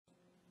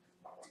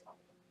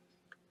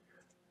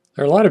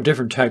There are a lot of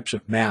different types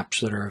of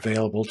maps that are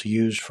available to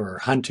use for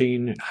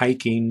hunting,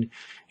 hiking,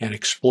 and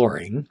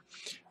exploring.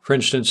 For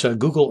instance,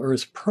 Google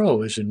Earth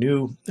Pro is a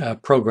new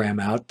program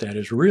out that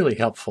is really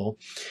helpful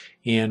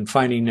in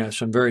finding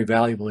some very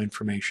valuable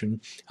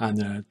information on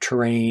the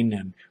terrain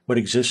and what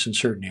exists in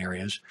certain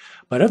areas.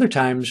 But other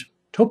times,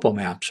 topo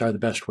maps are the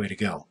best way to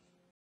go.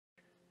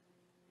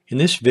 In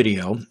this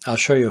video, I'll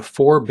show you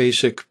 4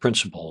 basic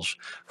principles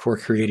for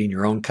creating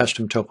your own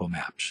custom topo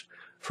maps.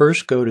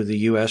 First, go to the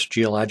US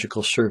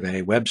Geological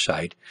Survey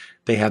website.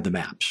 They have the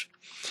maps.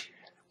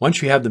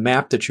 Once you have the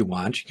map that you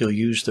want, you'll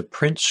use the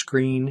print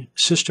screen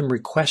system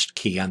request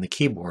key on the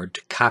keyboard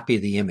to copy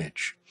the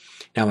image.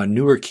 Now, on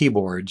newer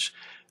keyboards,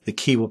 the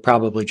key will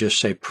probably just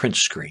say print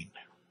screen.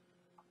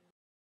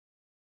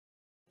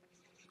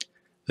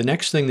 The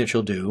next thing that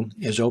you'll do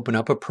is open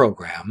up a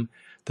program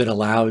that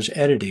allows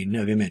editing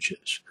of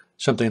images.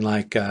 Something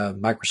like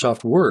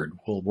Microsoft Word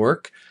will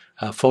work.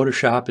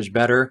 Photoshop is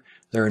better.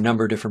 There are a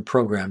number of different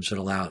programs that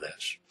allow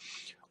this.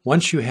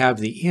 Once you have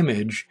the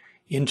image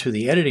into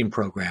the editing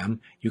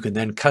program, you can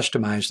then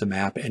customize the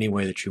map any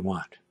way that you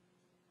want.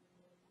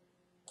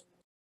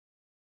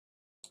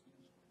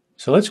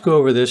 So let's go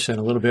over this in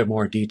a little bit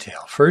more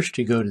detail. First,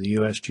 you go to the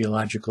US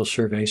Geological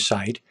Survey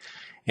site,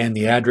 and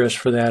the address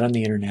for that on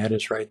the internet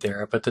is right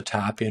there up at the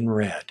top in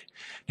red.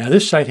 Now,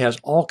 this site has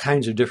all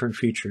kinds of different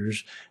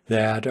features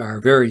that are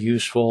very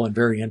useful and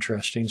very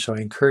interesting, so I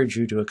encourage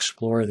you to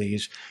explore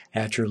these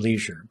at your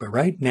leisure. But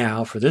right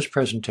now, for this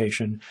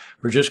presentation,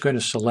 we're just going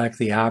to select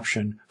the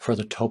option for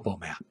the topo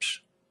maps.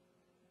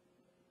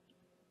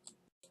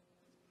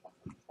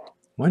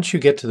 Once you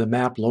get to the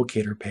map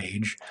locator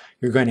page,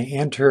 you're going to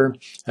enter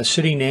a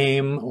city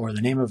name or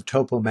the name of a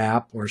topo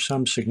map or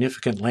some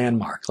significant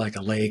landmark like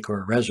a lake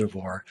or a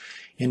reservoir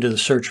into the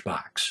search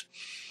box.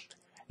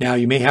 Now,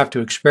 you may have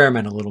to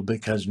experiment a little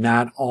because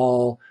not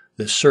all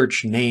the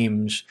search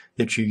names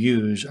that you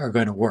use are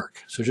going to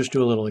work. So just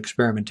do a little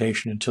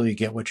experimentation until you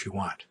get what you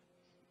want.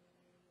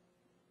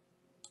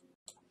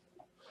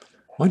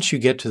 Once you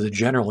get to the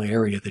general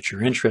area that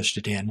you're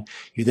interested in,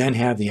 you then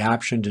have the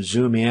option to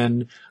zoom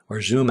in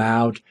or zoom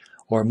out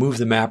or move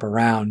the map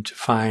around to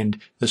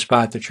find the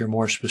spot that you're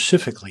more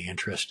specifically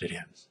interested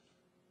in.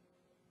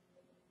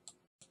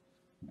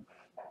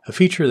 A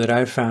feature that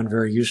I've found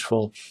very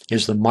useful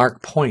is the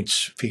Mark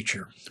Points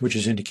feature, which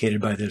is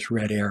indicated by this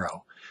red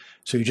arrow.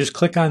 So you just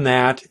click on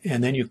that,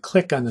 and then you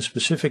click on the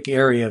specific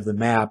area of the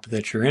map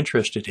that you're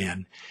interested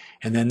in,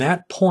 and then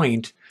that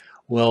point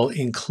will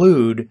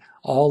include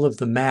all of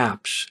the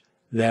maps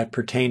that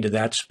pertain to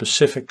that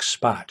specific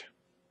spot.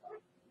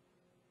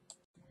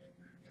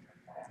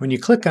 When you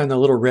click on the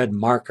little red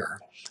marker,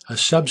 a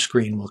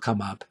subscreen will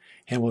come up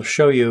and will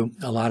show you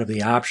a lot of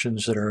the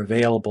options that are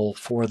available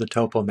for the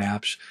topo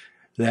maps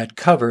that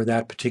cover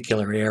that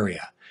particular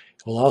area.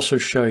 It will also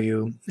show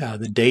you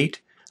the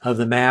date of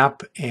the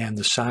map and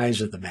the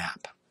size of the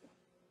map.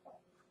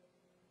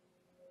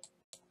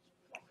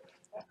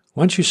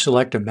 Once you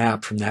select a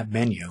map from that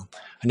menu,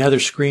 another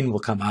screen will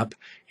come up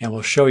and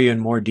will show you in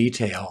more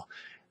detail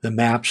the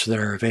maps that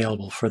are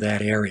available for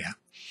that area.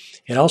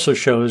 It also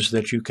shows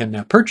that you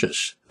can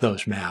purchase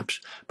those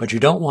maps, but you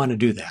don't want to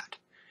do that.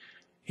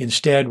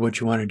 Instead, what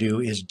you want to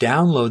do is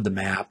download the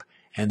map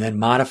and then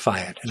modify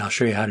it, and I'll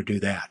show you how to do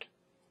that.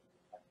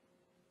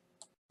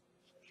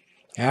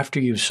 After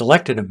you've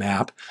selected a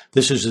map,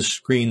 this is the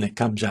screen that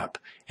comes up,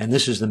 and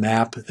this is the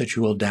map that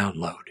you will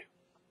download.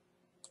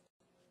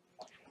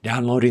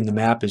 Downloading the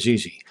map is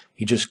easy.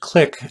 You just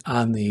click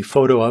on the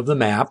photo of the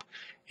map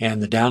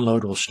and the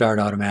download will start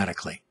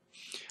automatically.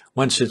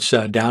 Once it's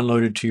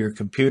downloaded to your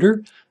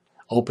computer,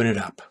 open it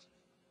up.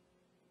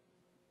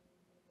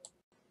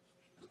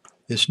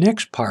 This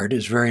next part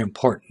is very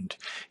important.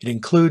 It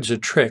includes a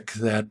trick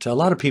that a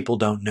lot of people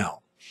don't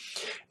know.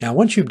 Now,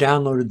 once you've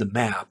downloaded the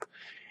map,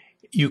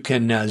 you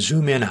can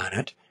zoom in on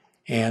it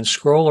and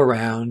scroll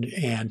around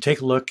and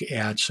take a look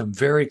at some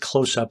very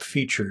close-up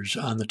features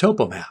on the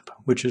topo map,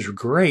 which is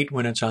great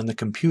when it's on the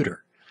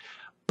computer.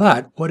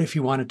 But what if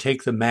you want to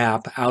take the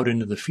map out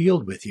into the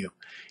field with you?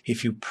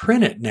 If you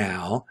print it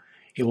now,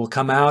 it will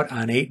come out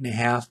on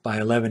 8.5 by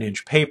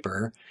 11-inch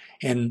paper,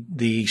 and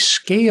the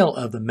scale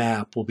of the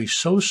map will be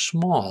so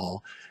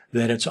small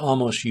that it's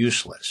almost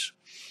useless.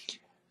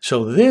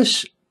 So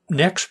this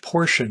next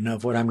portion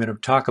of what I'm going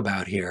to talk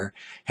about here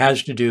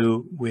has to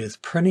do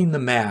with printing the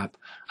map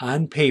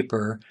on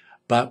paper,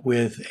 but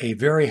with a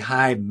very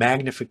high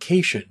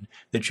magnification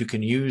that you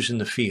can use in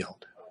the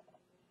field.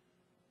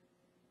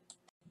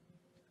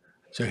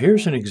 So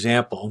here's an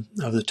example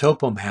of the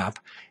topo map,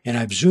 and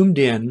I've zoomed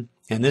in,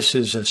 and this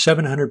is a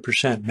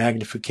 700%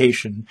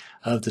 magnification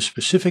of the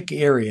specific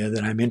area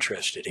that I'm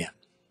interested in.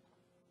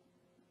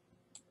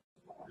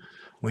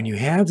 When you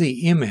have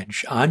the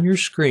image on your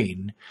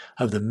screen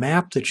of the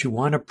map that you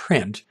want to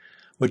print,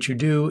 what you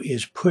do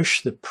is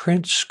push the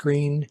Print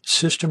Screen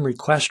System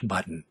Request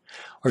button,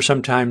 or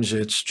sometimes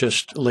it's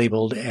just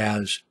labeled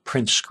as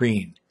Print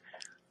Screen.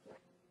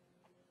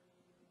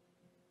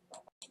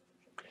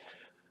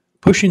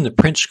 Pushing the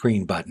print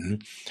screen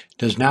button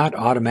does not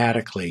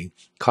automatically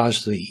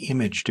cause the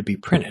image to be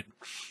printed.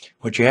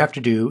 What you have to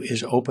do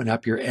is open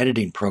up your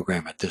editing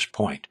program at this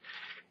point.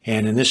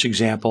 And in this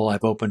example,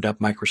 I've opened up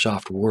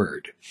Microsoft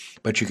Word,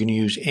 but you can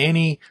use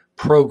any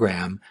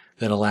program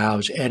that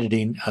allows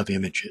editing of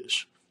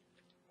images.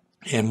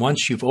 And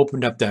once you've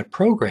opened up that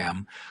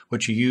program,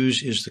 what you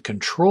use is the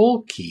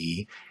Control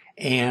key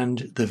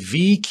and the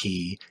V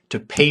key to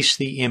paste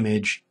the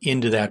image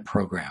into that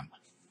program.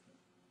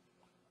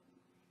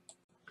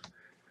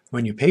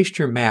 When you paste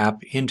your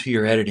map into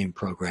your editing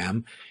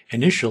program,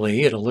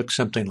 initially it'll look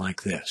something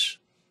like this.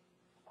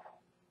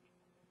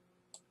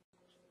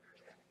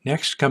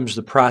 Next comes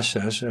the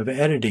process of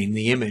editing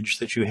the image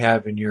that you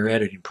have in your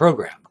editing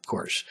program, of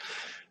course.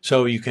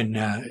 So you can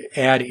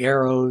add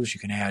arrows, you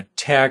can add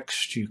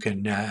text, you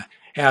can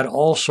add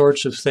all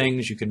sorts of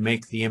things. You can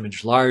make the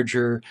image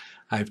larger.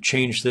 I've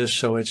changed this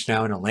so it's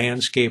now in a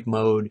landscape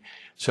mode.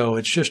 So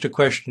it's just a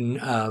question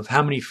of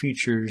how many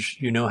features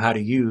you know how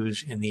to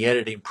use in the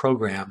editing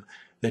program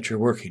that you're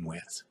working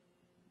with.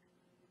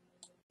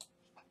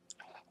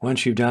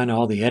 Once you've done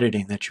all the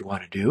editing that you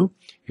want to do,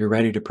 you're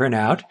ready to print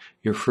out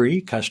your free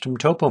custom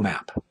topo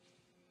map.